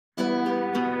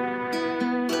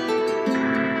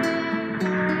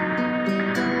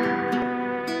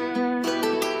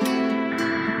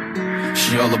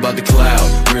She all about the cloud,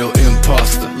 real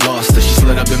imposter. Lost her, she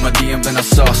slid up in my DM, then I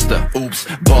sauced her. Oops,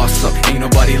 boss up, ain't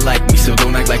nobody like me, so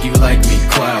don't act like you like me.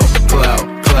 Cloud, cloud,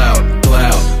 cloud,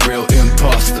 cloud, real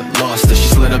imposter. Lost her, she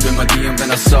slid up in my DM, then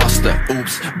I sauced her.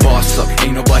 Oops, boss up,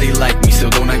 ain't nobody like me, so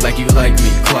don't act like you like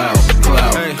me. Cloud,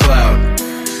 cloud, cloud.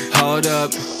 Hold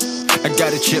up, I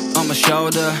got a chip on my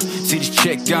shoulder. See this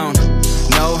chick gone,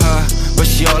 know her, but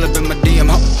she all up in my DM.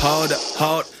 Hold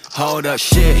up, hold up,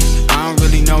 shit. I don't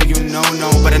really know you, no,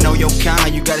 but I know your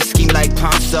kind. You got a scheme like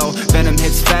Ponzo. Venom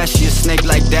hits fast, she a snake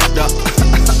like that, though.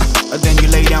 Then you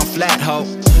lay down flat, ho.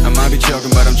 I might be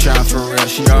joking, but I'm trying for real.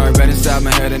 She already been inside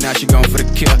my head and now she going for the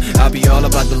kill. I'll be all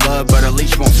about the love, but her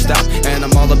leash won't stop. And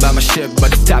I'm all about my shit, but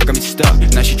the top got me stuck.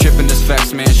 Now she tripping this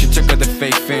facts, man. She took her the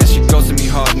fake fans. She goes to me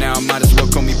hard now, might as well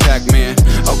call me Pac-Man.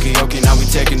 Okay, now we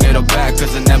taking it all back,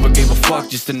 cause I never gave a fuck,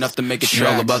 just enough to make it track.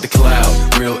 She all about the cloud,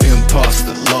 real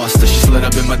imposter. Lost her, she slid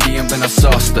up in my DM, then I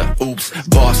sauced her. Oops,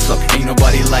 boss up, ain't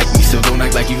nobody like me, so don't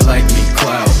act like you like me.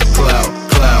 Cloud, cloud,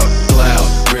 cloud, cloud,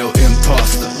 real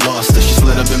imposter. Lost her, she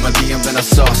slid up in my DM, then I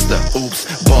sauced her.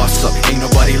 Oops, boss up, ain't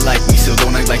nobody like me, so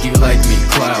don't act like you like me.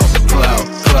 Cloud, cloud,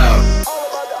 cloud.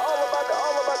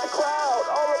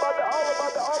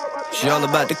 She all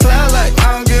about the cloud like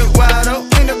I don't get wild, oh.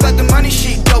 Ain't about the money,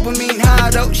 she dopamine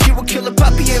high, though. She will kill a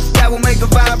puppy if that will make her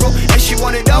viral. And she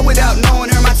want it all without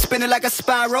knowing her mind spinning like a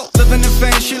spiral. Living in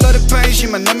pain, she love the pain, she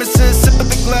my nemesis. Sip a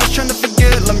big glass, trying to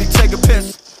forget, let me take a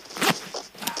piss.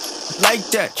 Like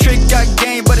that, trick got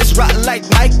game, but it's rotten like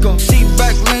Michael. See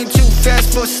back lane too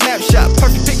fast for a snapshot.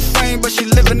 Perfect pick frame, but she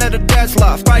living at her dad's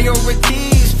loft.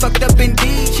 Priorities, fucked up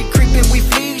indeed. She creeping, we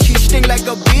flee, she sting like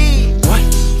a bee. What?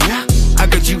 Yeah, I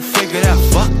got you figured out,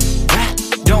 fuck that.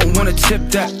 Don't wanna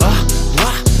tip that,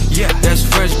 what? Yeah, that's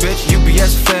French, bitch,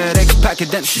 UPS, FedEx, packet,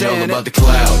 then she all about the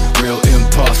cloud, real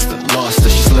imposter. Lost her,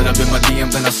 she slid up in my DM,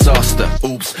 then I sauced her.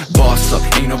 Oops, boss up,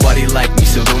 ain't nobody like me,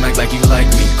 so don't act like you like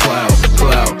me. Cloud,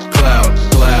 cloud, cloud,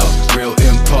 cloud, real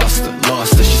imposter.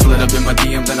 Lost her, she slid up in my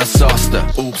DM, then I sauced her.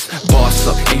 Oops, boss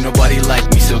up, ain't nobody like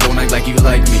me, so don't act like you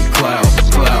like me. Cloud,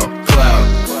 cloud,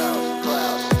 cloud.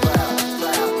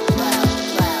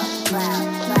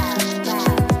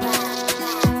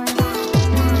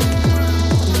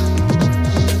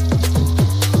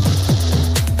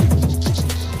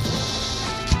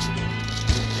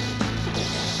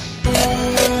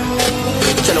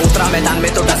 मैदान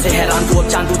में तो डर से हैरान तू अब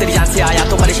चांदू तेरी जान से आया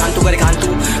तो परेशान तू करे खान तू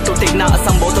तो टिकना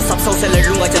असंभव तो सब सौ से लड़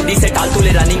लूंगा जल्दी से टाल तू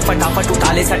ले रनिंग फटाफट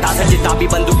उठा ले सटा सर जितना भी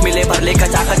बंदूक मिले भर ले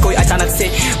खचाकर कोई अचानक से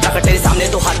प्रकट तेरे सामने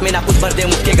तो हाथ में ना कुछ भर दे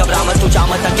मुझके घबरा मत तू जा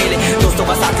मत अकेले दोस्तों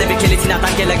का साथ ले भी खेले सीना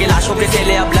तान के लगे लाशों के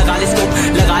सेले अब लगा ले स्कोप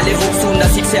लगा ले हुक सूं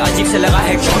नसीब से अजीब से लगा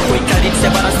हेडशॉट कोई करीब से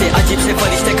बरसते अजीब से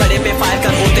फरिश्ते खड़े पे फायर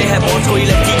कर बोलते हैं बॉस कोई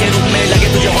लड़की के रूप में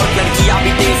लगे तुझे हॉट लड़कियां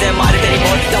भी तेज है मारे तेरी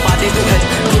बॉट दबा दे तू घर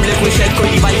ढूंढ ले कोई शेर कोई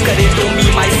रिवाइव करे तो मी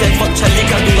माई सेल्फ अब छल्ली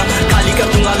कर दूंगा खाली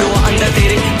कर दूंगा लो अंदर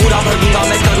तेरे पूरा भर दूंगा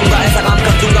मैं करूंगा ऐसा काम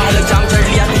कर दूंगा हलक जाम चढ़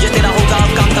लिया तुझे तेरा होगा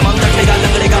अब काम तमाम तटेगा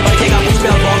लंगड़ेगा बढ़ेगा मुझ पे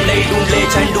अब बॉम्ब नहीं ढूंढ ले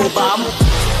झंडू balm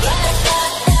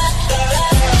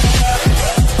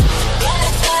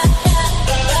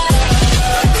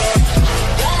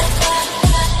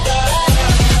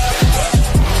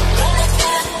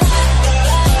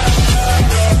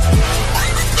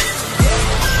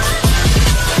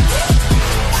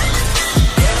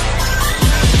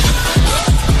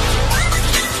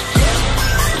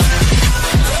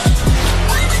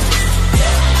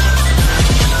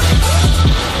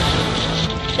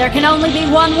There can only be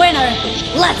one winner.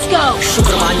 Let's go.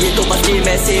 शुक्र मानिए तो बस गेम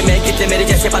ऐसे मैं कितने मेरे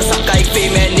जैसे पर सबका एक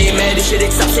फेम है नेम है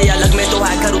ऋषिरिक सबसे अलग में तो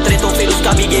हैकर उतरे तो फिर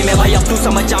उसका भी गेम है भाई अब तू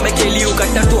समझ जा मैं खेली हूँ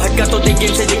कट्टर तू हटकर तो देख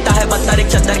गेम से दिखता है बदतर एक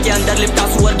चद्दर के अंदर लिपटा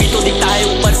सुअर भी तो दिखता है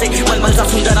ऊपर से मलमल सा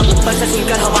सुंदर अब ऊपर से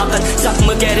सुनकर हवा कर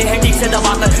जख्म कह रहे हैं ठीक से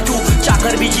दबा कर तू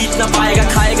चाकर भी जीत ना पाएगा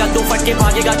खाएगा दो फटके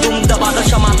भागेगा तुम दबाकर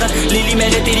क्षमा कर लीली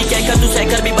मैंने तेरी कहकर तू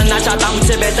सहकर भी बनना चाहता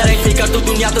मुझसे बेहतर है फिकर तू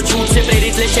दुनिया तो झूठ से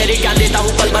प्रेरित ले शेरे क्या देता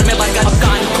हूँ पल भर में बनकर अब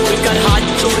कान खोलकर हाथ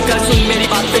छोड़कर सुन मेरी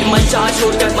बात फिर मन चाह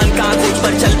छोड़कर मन का खोज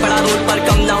पर चल पड़ा रोड पर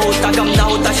कम ना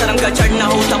होता शर्म का चढ़ना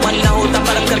होता मन ना होता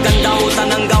परम कर गंदा होता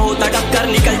नंगा होता टक्कर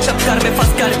निकल चक्कर में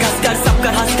फंस कर घस कर सब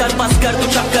कर हंस कर बस कर तू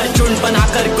चक्कर झुंड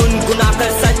बनाकर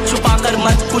गुनगुनाकर सच छुपाकर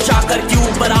मत कुचाकर क्यों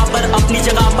बराबर अपनी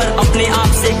जगह पर अपने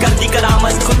आप से कर दी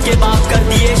करामत खुद के बाप कर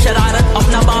दिए शरारत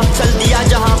अपना बाप चल दिया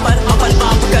जहाँ पर अपन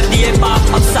बाप कर दिए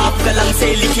बाप अब साफ कलम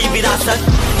से लिखी विरासत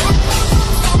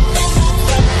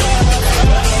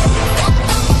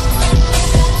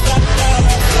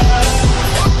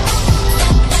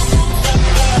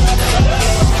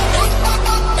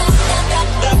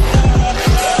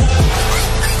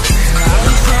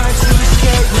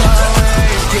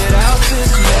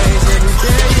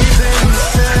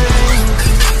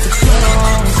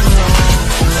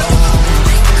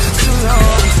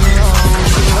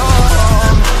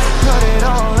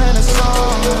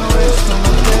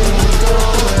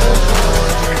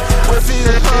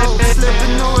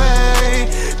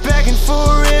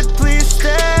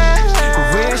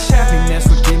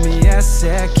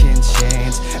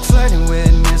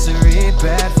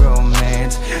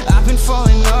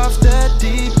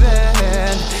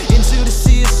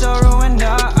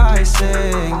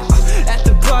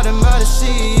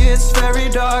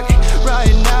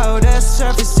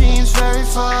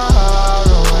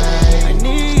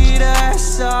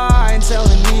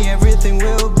everything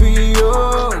will be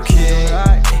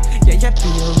okay. Yeah, be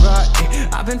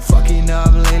alright. I've been fucking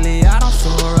up lately,